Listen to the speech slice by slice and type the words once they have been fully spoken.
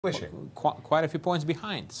quite a few points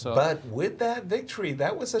behind. So. But with that victory,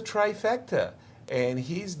 that was a trifecta. And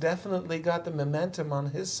he's definitely got the momentum on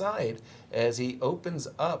his side as he opens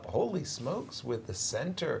up, holy smokes, with the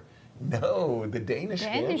center. No, the Danish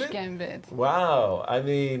Gambit? Wow. I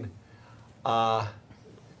mean,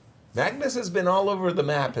 Magnus has been all over the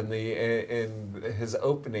map in his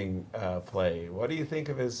opening play. What do you think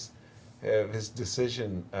of his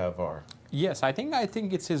decision, Var? Yes, I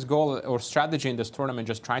think it's his goal or strategy in this tournament,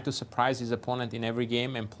 just try to surprise his opponent in every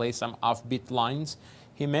game and play some offbeat lines.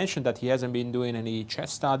 He mentioned that he hasn't been doing any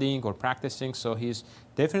chess studying or practicing, so he's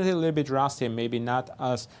definitely a little bit rusty and maybe not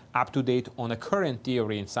as up-to-date on the current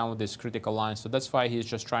theory in some of these critical lines. So that's why he's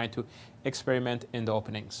just trying to experiment in the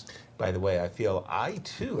openings. By the way, I feel I,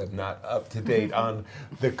 too, am not up-to-date on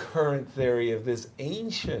the current theory of this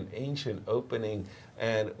ancient opening.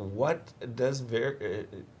 And what does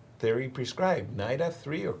theory prescribe? Knight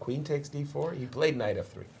f3 or queen takes d4? He played knight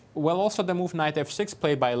f3. Well, also the move knight f6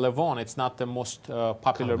 played by Levon. It's not the most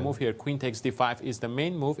popular move here. Queen takes d5 is the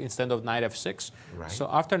main move instead of knight f6. Right. So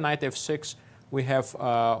after knight f6, we have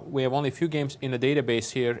only a few games in the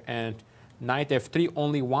database here, and knight f3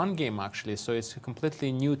 only one game actually. So it's a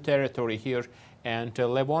completely new territory here, and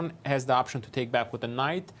Levon has the option to take back with a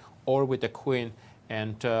knight or with a queen.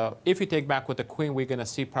 And if you take back with the queen, we're going to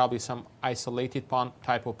see probably some isolated pawn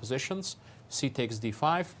type of positions. C takes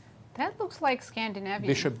d5. That looks like Scandinavian.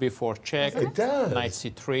 Bishop b4 check. It does. Knight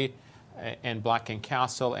c3 and black and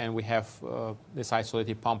castle, and we have this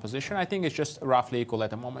isolated pawn position. I think it's just roughly equal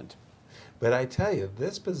at the moment. But I tell you,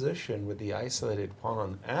 this position with the isolated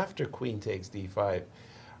pawn after queen takes d5,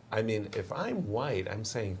 I mean, if I'm white, I'm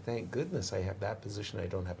saying, thank goodness I have that position. I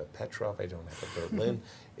don't have a Petrov. I don't have a Berlin.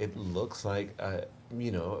 It looks like,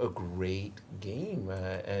 you know, a great game.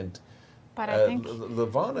 But I think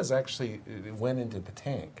Levon has actually went into the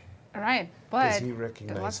tank. Right, but he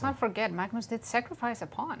recognize let's not forget, Magnus did sacrifice a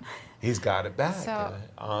pawn. He's got it back So,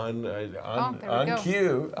 on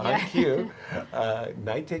cue. On cue.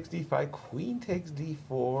 Knight takes d5, queen takes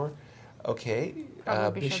d4. Okay,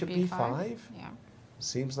 bishop b5. Yeah.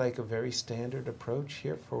 Seems like a very standard approach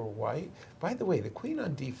here for white. By the way, the queen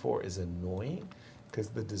on d4 is annoying because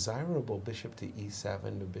the desirable bishop to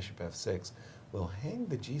e7 to bishop f6 will hang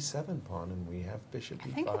the g7 pawn, and we have bishop b5.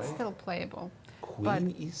 I think it's still playable.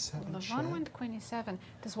 Queen e7 Levon went queen e7.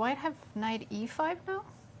 Does white have knight e5 now?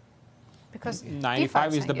 Because knight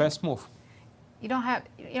e5 is the best move. You don't have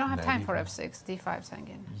time for f6. D5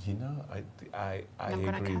 hanging. You know, I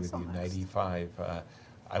agree with you. Knight e5.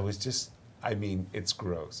 I mean, it's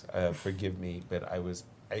gross. Forgive me, but I was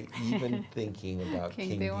even thinking about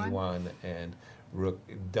king d1 and rook.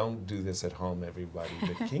 Don't do this at home, everybody.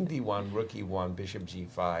 But king d1, rook e1, bishop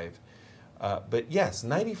g5. But yes,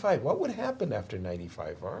 knight e5. What would happen after knight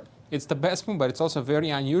e5, Var? It's the best move, but it's also a very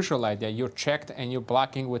unusual idea. You're checked and you're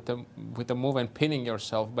blocking with the move and pinning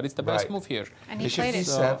yourself. But it's the best move here. And he bishop played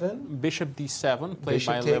d7. So, bishop d7 played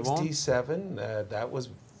by Levon. Bishop takes d7. That was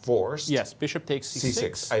forced. Yes, bishop takes c6.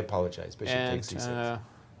 c6. I apologize. Bishop takes c6.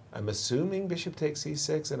 I'm assuming bishop takes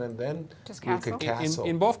c6, and then just we could castle.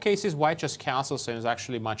 In both cases, white just castles, and is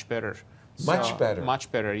actually much better. Much better.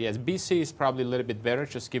 Much better, yes. BC is probably a little bit better,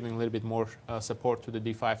 just giving a little bit more support to the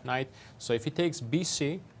d5 knight. So if he takes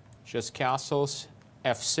BC, just castles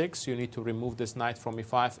f6, you need to remove this knight from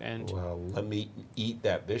e5. And well, let me eat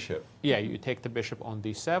that bishop. Yeah, you take the bishop on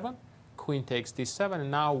d7. Queen takes d7,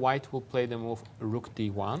 and now white will play the move rook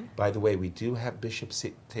d1. By the way, we do have bishop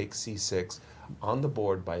takes c6 on the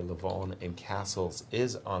board by Levon, and castles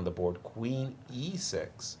is on the board. Queen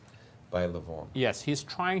e6 by Levon. Yes, he's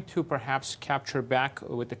trying to perhaps capture back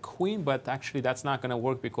with the queen, but actually that's not going to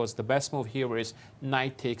work because the best move here is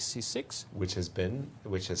knight takes c6.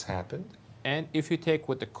 Which has happened. And if you take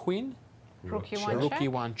with the queen, rook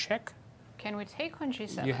e1 check. Can we take on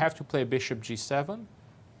g7? You have to play bishop g7.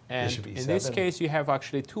 And bishop e7. In this case, you have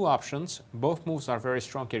actually two options. Both moves are very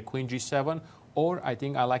strong here, queen g7, or I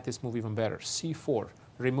think I like this move even better, c4,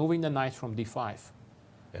 removing the knight from d5.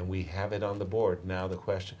 And we have it on the board. Now the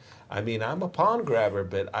question, I mean, I'm a pawn grabber,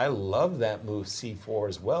 but I love that move c4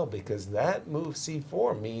 as well, because that move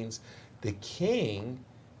c4 means the king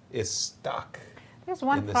is stuck. There's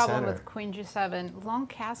one problem with queen g7, long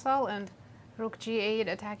castle and rook g8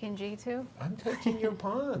 attacking g2. I'm taking your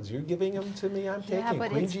pawns. You're giving them to me. I'm taking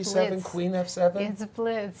queen g7, blitz. queen f7. It's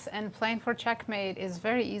blitz, and playing for checkmate is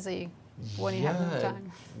very easy when you have no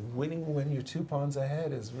time. Winning when you're 2 pawns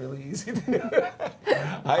ahead is really easy to do.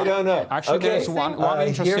 I don't know. Actually, there's one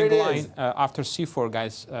interesting line after c4,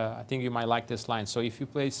 guys. I think you might like this line. So if you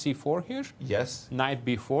play c4 here, yes, knight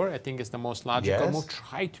b4, I think is the most logical move.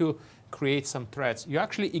 Try to create some threats. You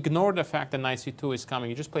actually ignore the fact that knight c2 is coming.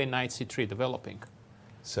 You just play knight c3 developing.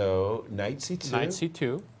 So knight c2. Knight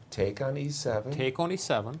c2. Take on e7. Take on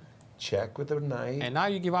e7. Check with the knight. And now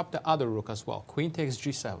you give up the other rook as well. Queen takes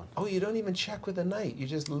g7. Oh, you don't even check with the knight. You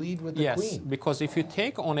just lead with the queen. Yes, because if you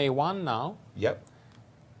take on a1 now, yep,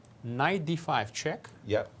 knight d5 check.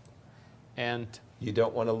 Yep. And you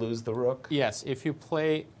don't want to lose the rook? Yes, if you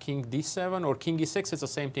play king d7 or king e6, it's the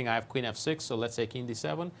same thing. I have queen f6, so let's say king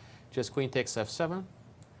d7. Just queen takes f7,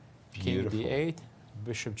 beautiful. King d8,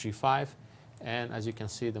 bishop g5, and as you can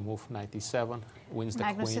see, the move knight d7 wins the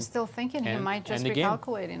queen. Magnus is still thinking he might just be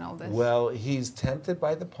calculating all this. Well, he's tempted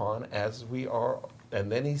by the pawn, as we are, and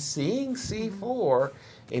then he's seeing c4,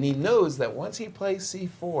 and he knows that once he plays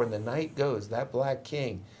c4 and the knight goes, that black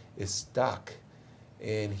king is stuck.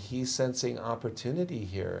 And he's sensing opportunity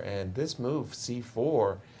here. And this move,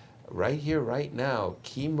 c4, right here, right now,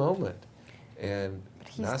 key moment. And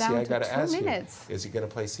Nasi, I got to ask you, is he going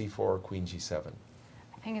to play c4 or queen g7?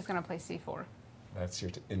 I think he's going to play c4. That's your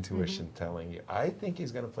intuition telling you. I think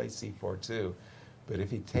he's going to play c4 too. But if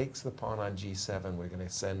he takes the pawn on g7, we're going to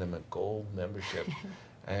send him a gold membership,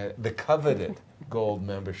 the coveted gold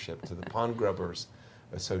membership to the Pawn Grubbers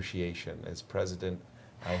Association. As president,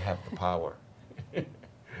 I have the power.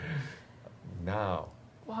 Now.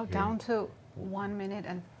 Wow, down to 1 minute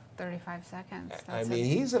and 35 seconds. I mean,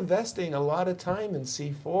 he's investing a lot of time in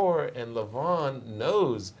c4, and Levon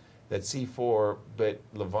knows that c4, but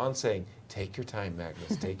Levon's saying, take your time,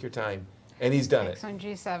 Magnus, take your time. And he's done it. On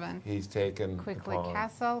g7. He's taken quickly the pawn.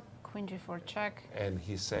 Castle, queen g4 check. And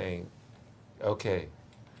he's saying, okay,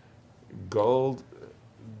 gold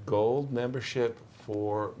membership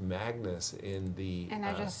for Magnus in the... And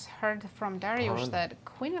I just heard from Dariusz that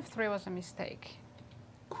queen f3 was a mistake.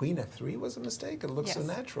 Queen f3 was a mistake? It looks so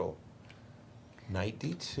natural. Knight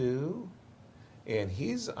d2. And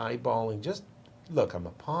he's eyeballing, just, look, I'm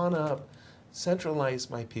a pawn up,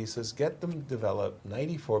 centralize my pieces, get them developed. Knight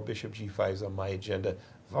e4, bishop g5 is on my agenda.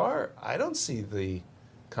 Var, I don't see the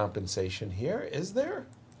compensation here, is there?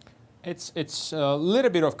 It's a little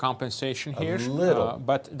bit of compensation here,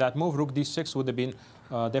 but that move rook d6 would have been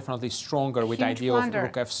definitely stronger with the idea of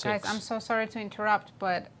rook f6. Guys, I'm so sorry to interrupt,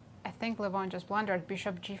 but I think Levon just blundered.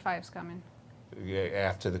 Bishop g5 is coming. Yeah,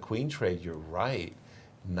 after the queen trade, you're right.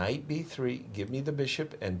 Knight b3, give me the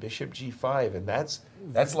bishop, and bishop g5, and that's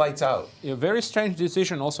lights out. A very strange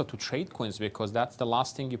decision also to trade queens, because that's the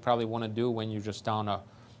last thing you probably want to do when you're just down a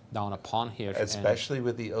pawn here. Especially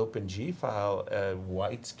with the open g-file,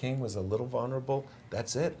 White's king was a little vulnerable.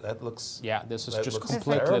 That's it. That looks... Yeah, this is just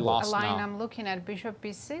completely lost now. A line I'm looking at, bishop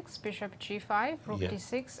b6, bishop g5, rook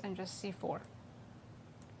d6, and just c4.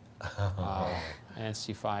 And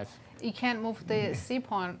c5. You can't move the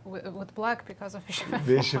c-pawn with black because of bishop f4.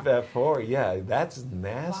 Bishop f4, yeah, that's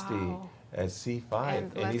nasty at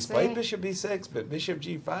c5. And he's played bishop b6, but bishop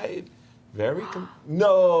g5, very...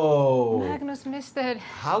 No! Magnus missed it.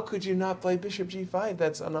 How could you not play bishop g5?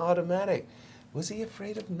 That's an automatic. Was he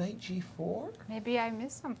afraid of knight g4? Maybe I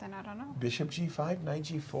missed something, I don't know. Bishop g5, knight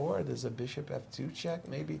g4, there's a bishop f2 check,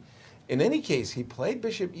 maybe. In any case, he played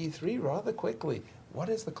bishop e3 rather quickly. What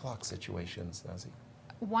is the clock situation, Stasi?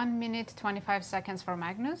 1 minute, 25 seconds for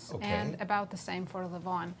Magnus, and about the same for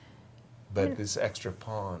Levon. But this extra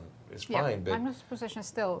pawn is fine. But Magnus' position is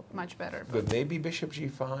still much better. But maybe bishop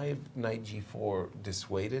g5, knight g4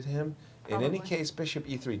 dissuaded him. Probably. In any case, bishop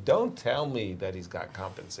e3. Don't tell me that he's got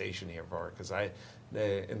compensation here, Var, because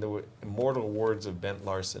in the immortal words of Bent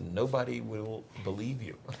Larsen, nobody will believe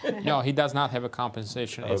you. No, he does not have a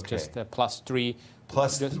compensation. It's just a +3.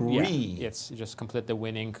 +3? Yeah, it's just complete the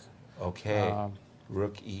winning. Okay.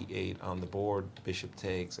 Rook e8 on the board, bishop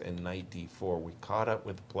takes, and knight d4. We caught up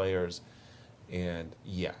with the players, and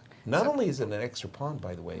not only is it an extra pawn,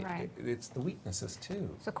 by the way, it's the weaknesses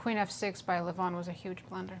too. So queen f6 by Levon was a huge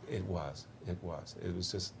blunder. It was. It was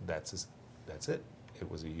just, that's it. It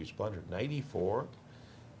was a huge blunder. Knight e4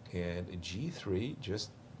 and g3,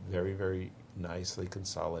 just very, very nicely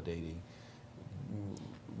consolidating.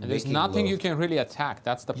 And there's nothing you can really attack.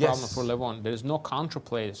 That's the problem for Levon. There's no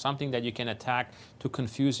counterplay, something that you can attack to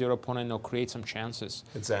confuse your opponent or create some chances.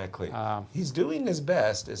 Exactly. He's doing his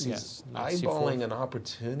best as he's eyeballing an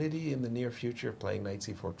opportunity in the near future, playing knight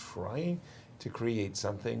c4, trying to create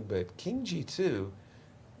something. But king g2,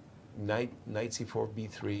 knight c4,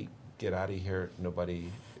 b3, get out of here.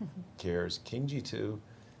 Nobody cares. King g2,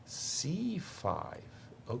 c5.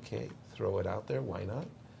 Okay, throw it out there. Why not?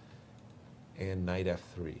 And knight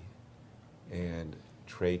f3, and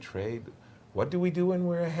trade. What do we do when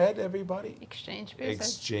we're ahead, everybody? Exchange pieces.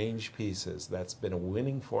 Exchange pieces. That's been a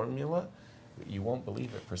winning formula. you won't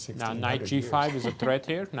believe it, for 1600 Now knight g5 is a threat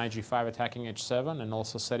here. Knight g5 attacking h7 and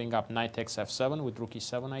also setting up knight takes f7 with rook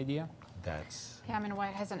e7 idea. That's... Yeah, I mean,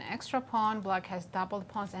 white has an extra pawn, black has doubled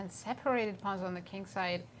pawns and separated pawns on the king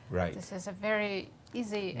side. Right. This is a very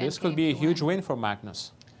easy This could be a huge win for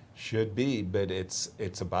Magnus. Should be, but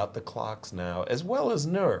it's about the clocks now, as well as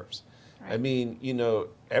nerves. Right. I mean, you know,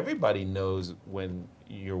 everybody knows when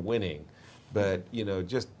you're winning, but, you know,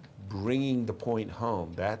 just bringing the point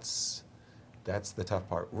home, that's the tough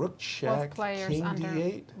part. Rook check, king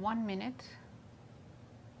d8. 1 minute.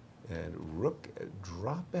 And rook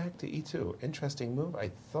drop back to e2. Interesting move.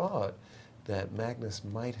 I thought that Magnus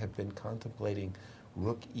might have been contemplating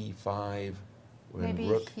rook e5. Maybe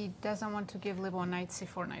he doesn't want to give Levon knight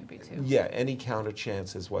c4, knight b2. Yeah, any counter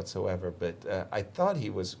chances whatsoever, but I thought he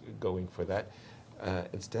was going for that.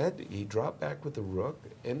 Instead, he dropped back with the rook,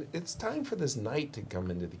 and it's time for this knight to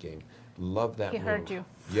come into the game. Love that move. He heard you.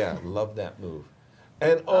 Yeah, love that move.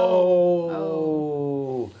 And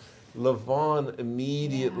Levon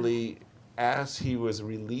immediately, as he was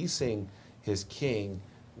releasing his king,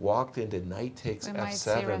 walked into knight takes f7. We might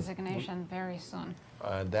see resignation very soon.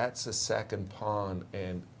 That's a second pawn,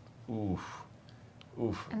 and oof,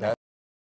 oof. And that